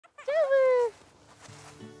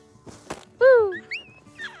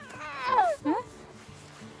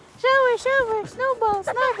shower, snowball,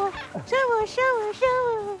 snowball, shower, shower,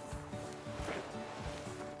 shower.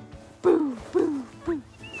 Boo, boo, boo.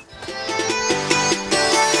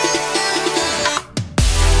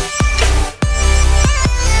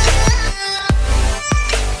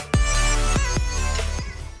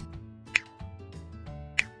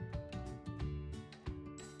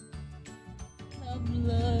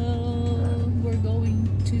 Love, we're going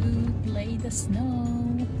to play the snow.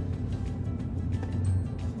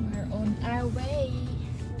 We're on our way.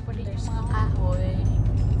 There's kahoy.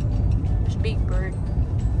 There's big bird.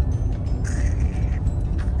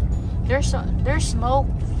 There's smoke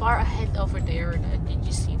far ahead over there. Did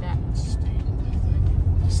you see that? It's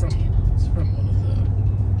from one of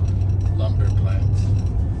the lumber plants.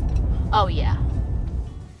 Oh yeah.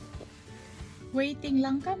 Waiting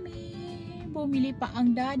lang kami. Bumili pa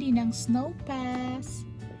ang daddy ng snow pass.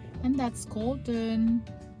 And that's Colton.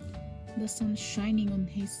 The sun's shining on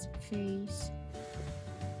his face.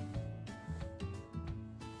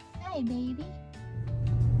 Hi, baby.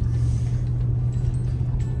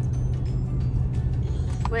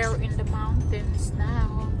 We're in the mountains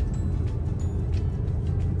now.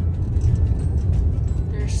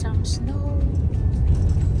 There's some snow.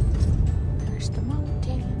 There's the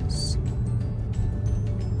mountains.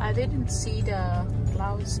 I didn't see the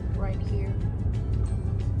clouds right here.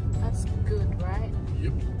 That's good, right?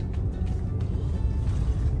 Yep.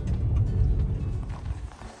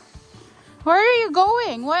 Where are you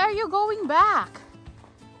going? Why are you going back?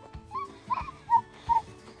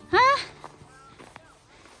 Huh?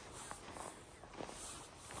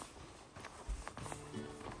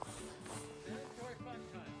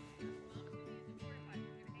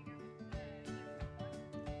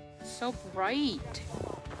 So bright.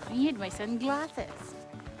 I need my sunglasses.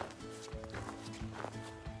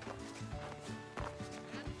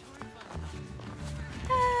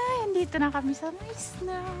 Ay, andito na kami sa may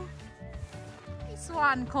snow. Nice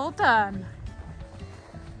one, Colton.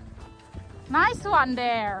 Nice one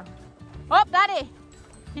there. Oh, Daddy.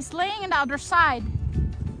 He's laying on the other side.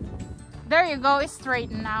 There you go. It's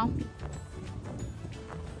straightened now.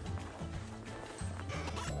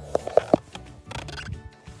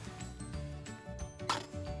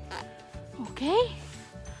 Okay.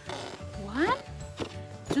 1,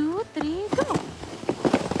 2, 3, go.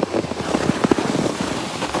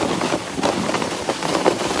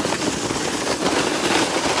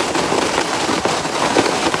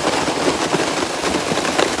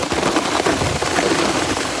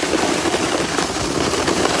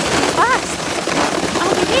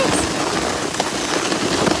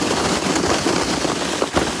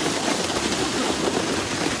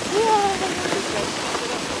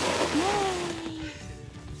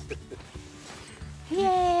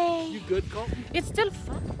 Good, Colton? It's still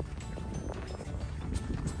fun.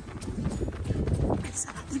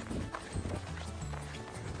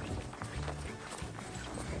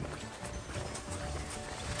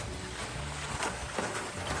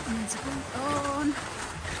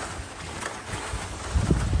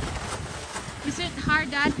 Is it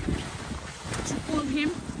hard, Dad, to pull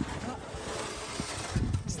him?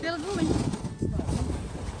 Still going.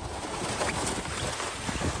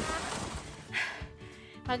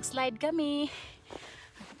 Mag-slide kami.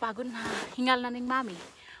 Pagod na. Hingal na ng mami.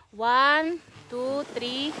 1, 2,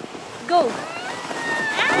 3, go!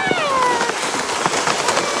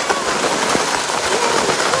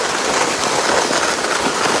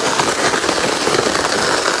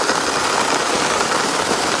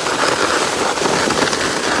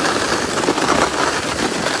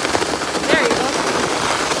 There you go.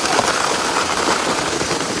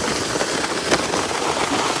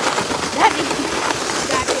 Daddy!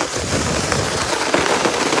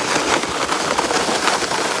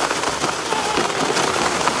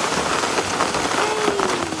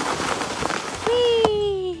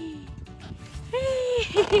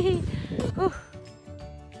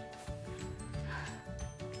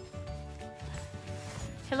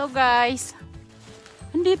 Hello guys,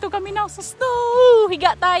 andito kami na sa snow.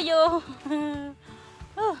 Higa tayo.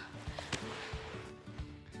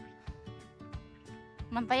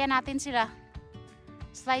 Mantayan natin sila.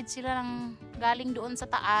 Slide sila ng galing doon sa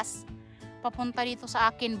taas papunta dito sa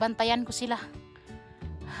akin. Bantayan ko sila.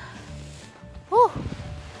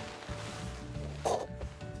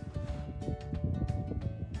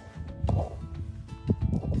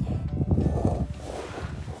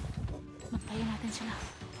 Bantayan natin sila.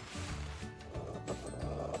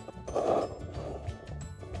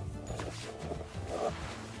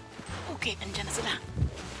 Okay, andyan na sila.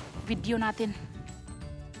 Video natin.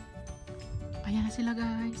 Ayan na sila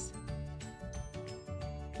guys.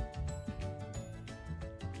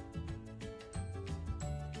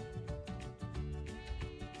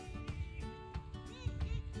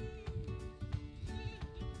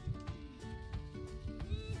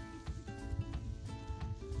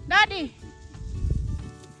 Daddy.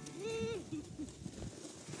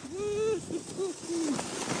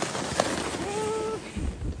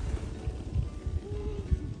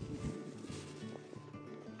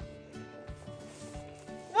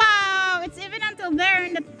 Wow, it's even until there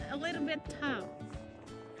in the a little bit top.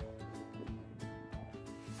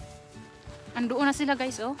 Andoon na sila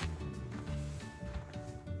guys, oh.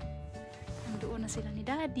 Andoon na sila ni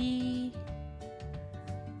Daddy.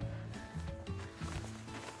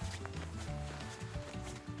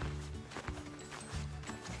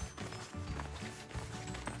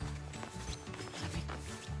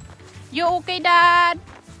 You okay, Dad?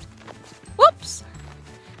 Whoops!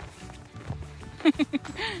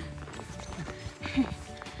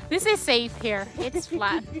 This is safe here. It's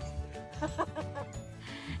flat.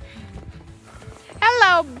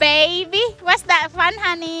 Hello, baby. Was that fun,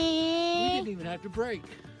 honey? We didn't even have to brake.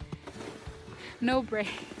 No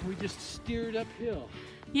brake. We just steered uphill.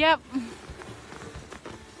 Yep.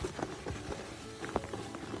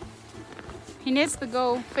 He needs to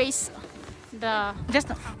go face the.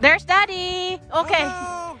 There's Daddy. Okay.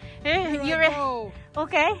 Oh, You're go.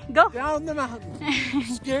 okay. Go. Down the mountain.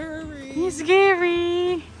 Scary. He's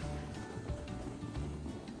scary.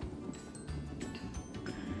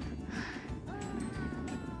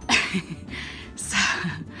 So,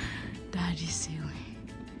 Daddy's silly.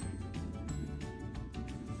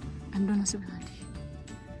 Andun na si Daddy.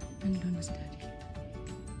 Andun na si Daddy.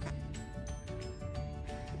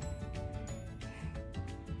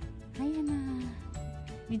 Ayan na.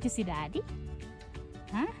 Did you see Daddy?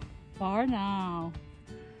 Huh? Far now.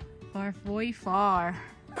 Far, way far.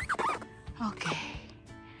 Okay.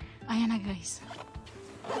 Ayan na guys.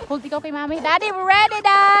 Hold ikaw kay Mami. Daddy, we're ready,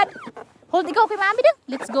 Dad! Hold ikaw kay Mami daw.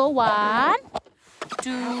 Let's go. 1,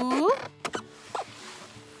 2.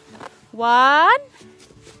 1.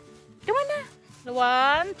 Come on na.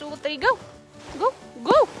 1, 2, 3, go. Go,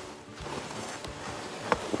 go.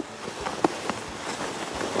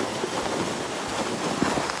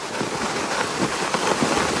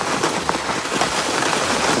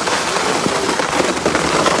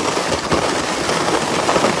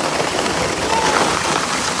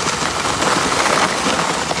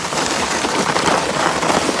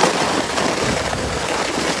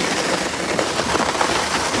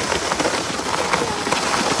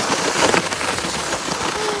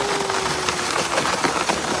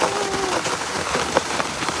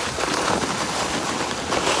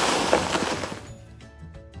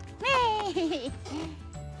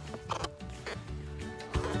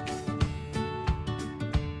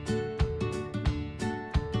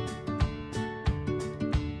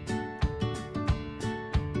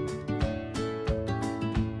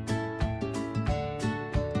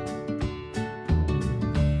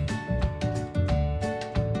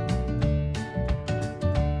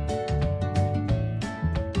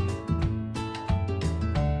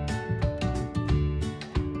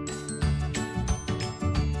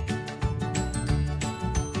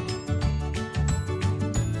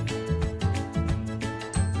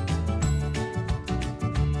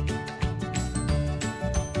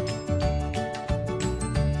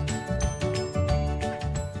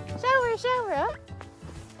 Shower, huh?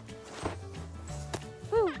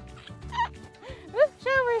 Woo.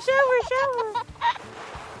 Shower, shower, shower.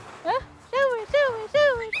 Huh? Shower, shower,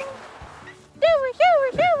 shower, shower. Shower, shower,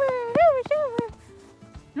 shower, shower, shower.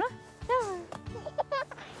 Huh? Shower. Huh?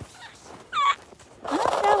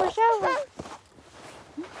 Shower, shower.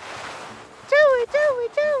 Shower, shower,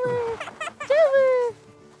 shower. Shower.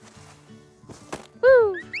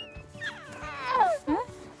 Woo. Huh?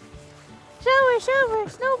 Shower, shower,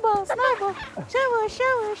 snowball, snowball. Shower,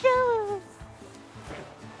 shower, shower.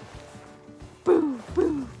 Boo,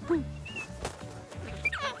 boo, boo.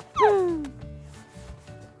 Boo.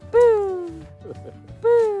 Boo.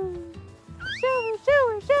 Boo. Shower,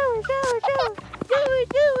 shower, shower, shower, shower. Shower,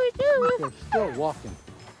 shower, shower. They're still walking.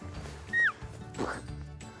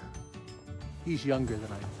 He's younger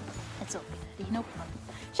than I am. It's okay, Daddy, no problem.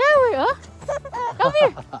 Shower, huh? Come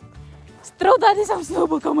here. Throw Daddy some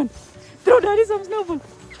snowball, come on. Throw Daddy some snowball.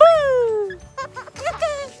 Woo!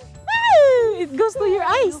 It goes to your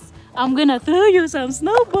eyes. I'm gonna throw you some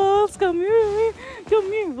snowballs. Come here.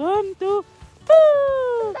 Come here. 1, 2. Woo!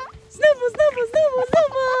 Snowball, snowball, snowball,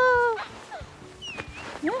 snowball.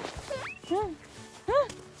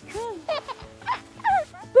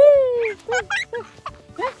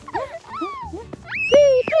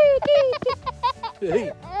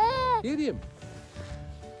 Hey, hit him.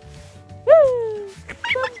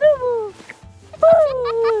 Some snowball. Woo!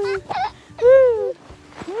 Woo!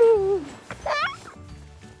 Woo! Boo!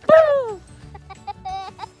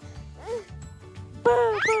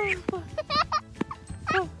 Boo! Boo!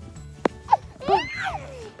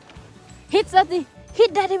 Let's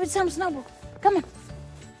hit Daddy with some snowball. Come on.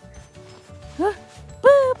 Huh?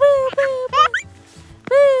 Boo, boo, boo, boo.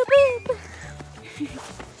 Boo, boo, boo.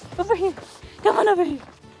 Over here. Come on over here.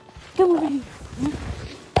 Come over here.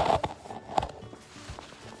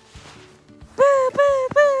 Boo, boo,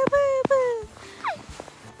 boo, boo, boo.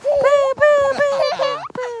 Boo, boo, boo, boo,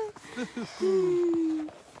 boo.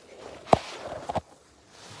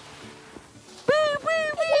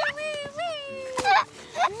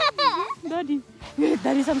 Daddy,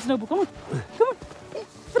 Daddy some snowball. Come on, come on.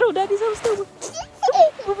 Throw Daddy some snowball.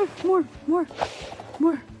 Over, more.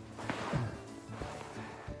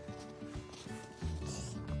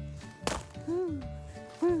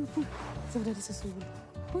 Throw Daddy some snowball.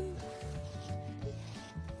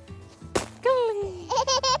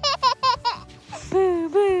 Boo,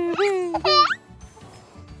 boo, boo, boo.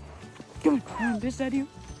 Come on, there's Daddy.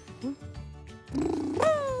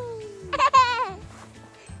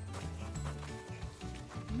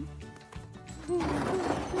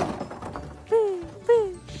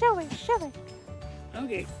 Show it.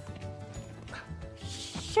 Okay.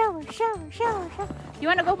 Show it. You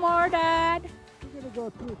wanna go more, Dad? We're gonna go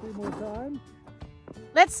 2 or 3 more times.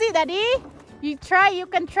 Let's see, Daddy. You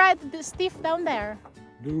can try the stiff down there.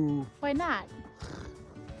 No. Why not?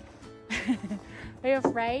 Are you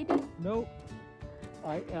afraid? Nope.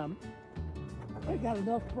 I got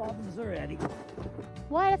enough problems already.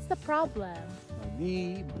 What's the problem? My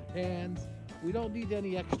knee, my hands. We don't need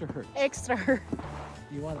any extra hurt. Extra.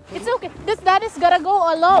 You want to? It's okay. This Daddy's gotta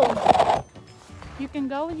go alone. You can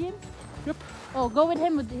go with him? Yep. Oh, go with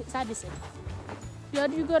him with Sadison. Yeah,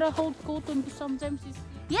 you gotta hold Colton sometimes.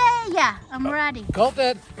 Yeah. I'm ready.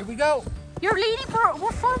 Colton, here we go. You're leaning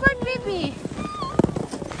forward, baby.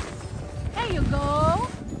 There you go.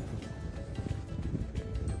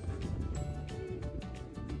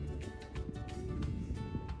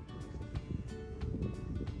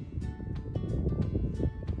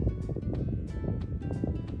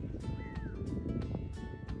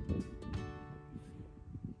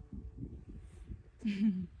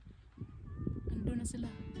 Andun na sila.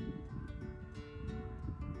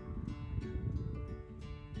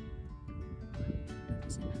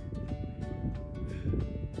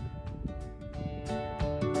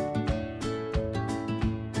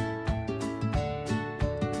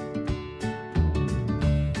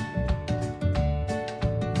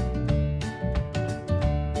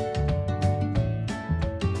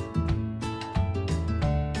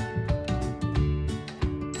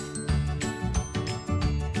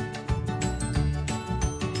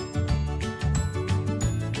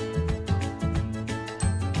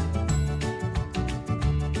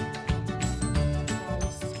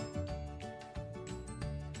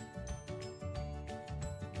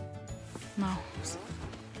 No. He's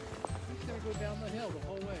gonna go down the hill the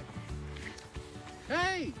whole way.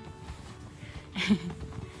 Hey!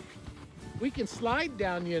 We can slide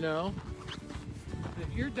down, you know. If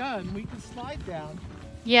you're done, we can slide down.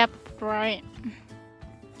 Yep, right.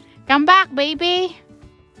 Come back, baby.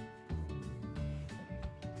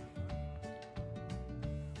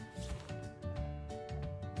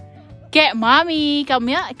 Get mommy. Come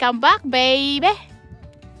here. Come back, baby.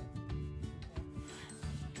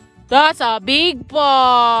 That's a big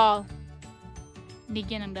ball.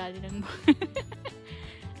 Bigyan ng daddy ng ball.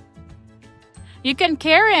 You can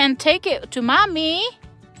carry and take it to mommy.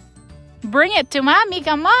 Bring it to mommy.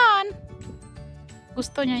 Come on.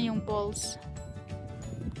 Gusto niya yung balls.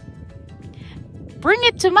 Bring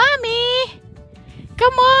it to mommy.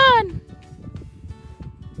 Come on.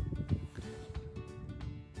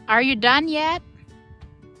 Are you done yet?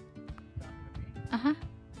 Uh-huh.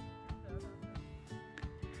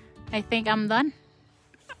 I think I'm done.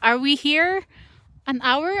 Are we here an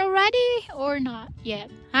hour already or not yet?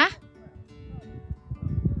 Huh?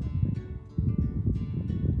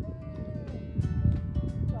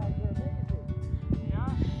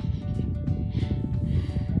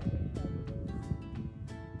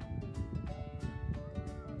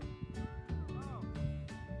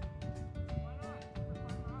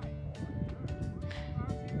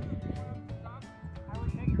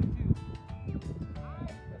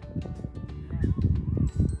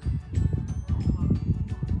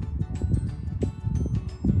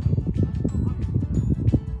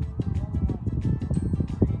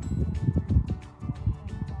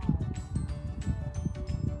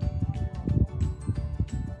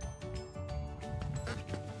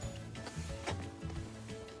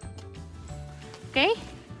 Okay.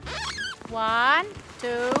 1,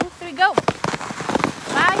 2, 3, go.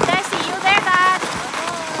 Bye, Dad. See you there, Dad.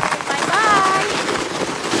 Bye bye.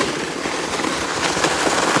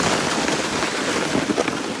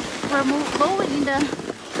 We're both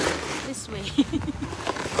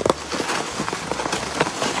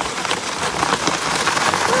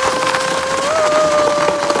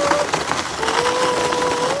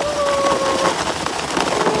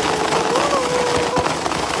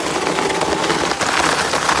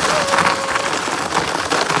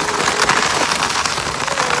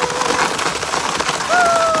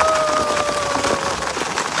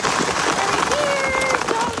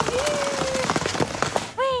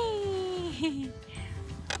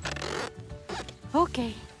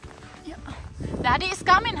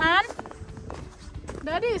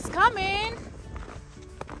Daddy's coming.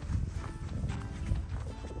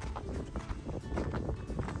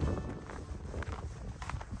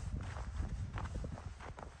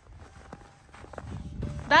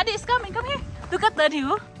 Daddy is coming. Come here. Look at Daddy.